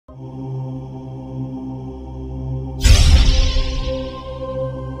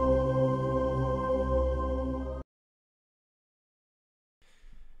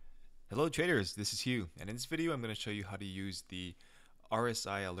Hello traders, this is Hugh, and in this video I'm going to show you how to use the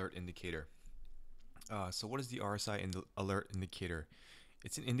RSI alert indicator. So what is the RSI alert indicator?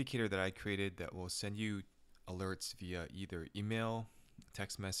 It's an indicator that I created that will send you alerts via either email,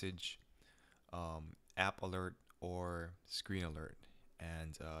 text message, app alert, or screen alert.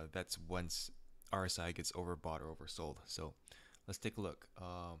 And that's once RSI gets overbought or oversold. So let's take a look.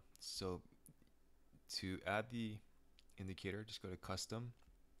 So to add the indicator, just go to custom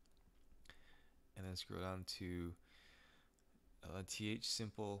and then scroll down to TH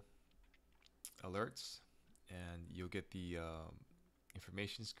simple alerts, and you'll get the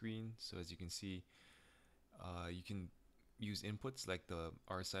information screen. So as you can see, you can use inputs like the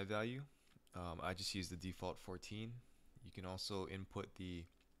RSI value. I just use the default 14. You can also input the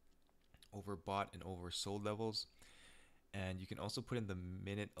overbought and oversold levels, and you can also put in the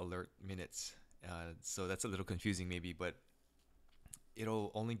minute alert minutes. So that's a little confusing maybe, but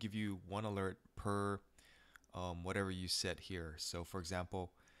it'll only give you one alert per whatever you set here. So for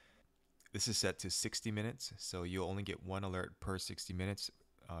example, this is set to 60 minutes, so you'll only get one alert per 60 minutes,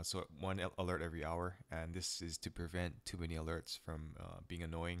 so one alert every hour, and this is to prevent too many alerts from being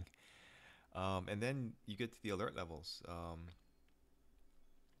annoying. And then you get to the alert levels.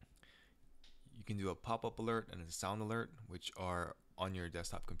 You can do a pop-up alert and a sound alert, which are on your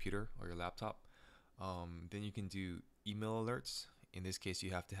desktop computer or your laptop. Then you can do email alerts. In this case,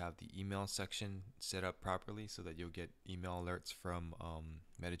 you have to have the email section set up properly so that you'll get email alerts from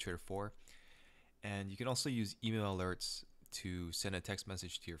MT4. And you can also use email alerts to send a text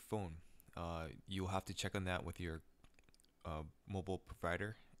message to your phone. You'll have to check on that with your mobile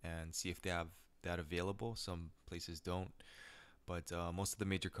provider and see if they have that available. Some places don't, but most of the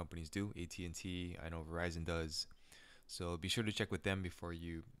major companies do. AT&T, I know Verizon does. So be sure to check with them before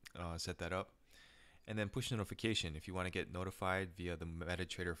you set that up. And then push notification if you want to get notified via the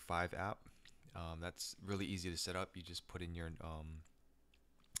MetaTrader 5 app. That's really easy to set up. You just put in your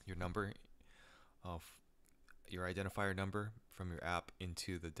number of your identifier number from your app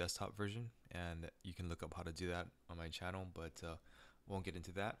into the desktop version, and you can look up how to do that on my channel, but won't get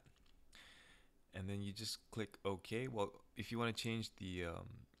into that. And then you just click OK. Well, if you want to change the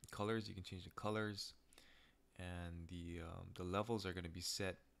colors, you can change the colors, and the levels are going to be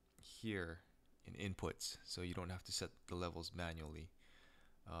set here in inputs, so you don't have to set the levels manually,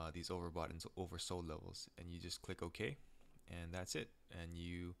 these overbought and oversold levels, and you just click OK, and that's it, and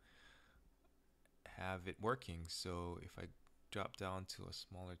you have it working. So if I drop down to a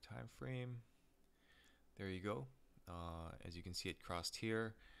smaller time frame, there you go. As you can see, it crossed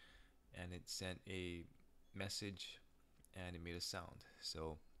here and it sent a message and it made a sound.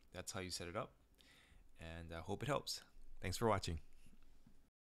 So that's how you set it up, and I hope it helps. Thanks for watching.